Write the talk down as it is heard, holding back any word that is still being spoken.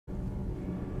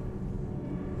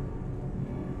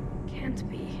can't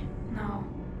be. No.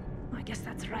 I guess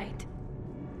that's right.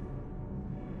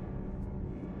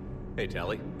 Hey,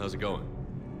 Tali. How's it going?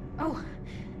 Oh,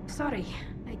 sorry.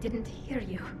 I didn't hear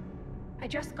you. I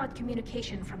just got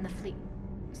communication from the fleet.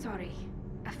 Sorry.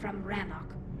 From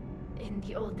Rannoch. In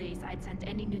the old days, I'd sent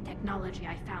any new technology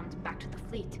I found back to the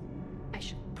fleet. I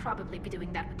should probably be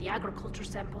doing that with the agriculture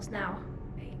samples now.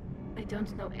 I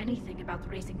don't know anything about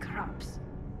raising crops.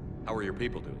 How are your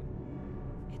people doing?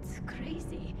 It's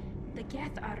crazy. The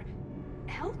Geth are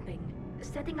helping.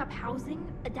 Setting up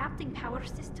housing, adapting power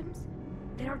systems.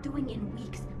 They are doing in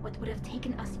weeks what would have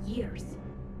taken us years.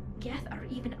 Geth are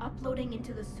even uploading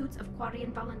into the suits of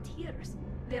Quarian volunteers.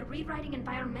 They're rewriting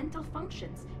environmental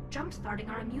functions, jump-starting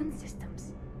our immune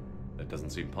systems. That doesn't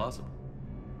seem possible.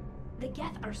 The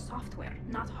Geth are software,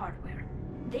 not hardware.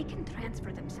 They can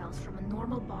transfer themselves from a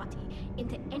normal body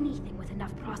into anything with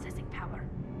enough processing power.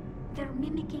 They're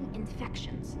mimicking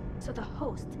infections, so the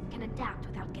host can adapt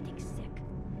without getting sick.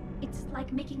 It's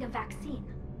like making a vaccine.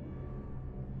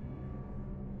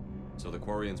 So the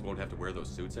Quarians won't have to wear those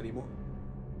suits anymore?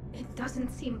 It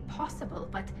doesn't seem possible,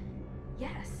 but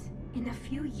yes, in a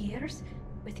few years,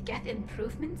 with Geth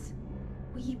improvements,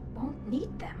 we won't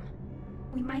need them.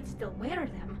 We might still wear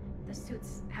them. The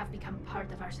suits have become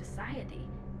part of our society.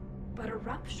 But a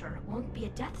rupture won't be a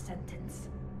death sentence.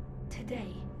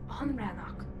 Today, on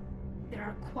Rannoch, there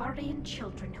are Quarian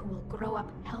children who will grow up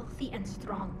healthy and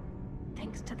strong,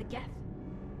 thanks to the Geth.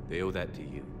 They owe that to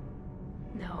you.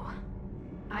 No.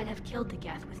 I'd have killed the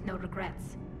Geth with no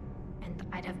regrets. And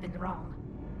I'd have been wrong.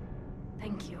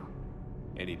 Thank you.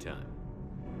 Anytime.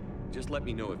 Just let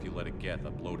me know if you let a Geth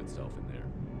upload itself in there.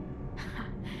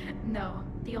 No,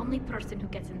 the only person who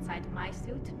gets inside my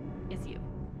suit is you.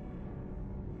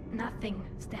 Nothing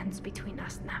stands between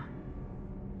us now.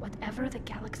 Whatever the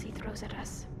galaxy throws at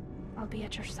us, I'll be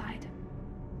at your side.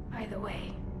 By the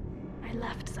way, I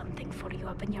left something for you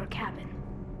up in your cabin.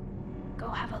 Go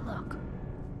have a look.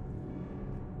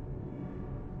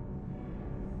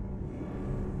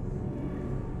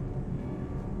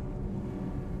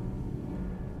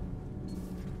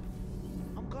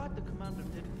 I'm glad the commander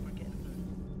didn't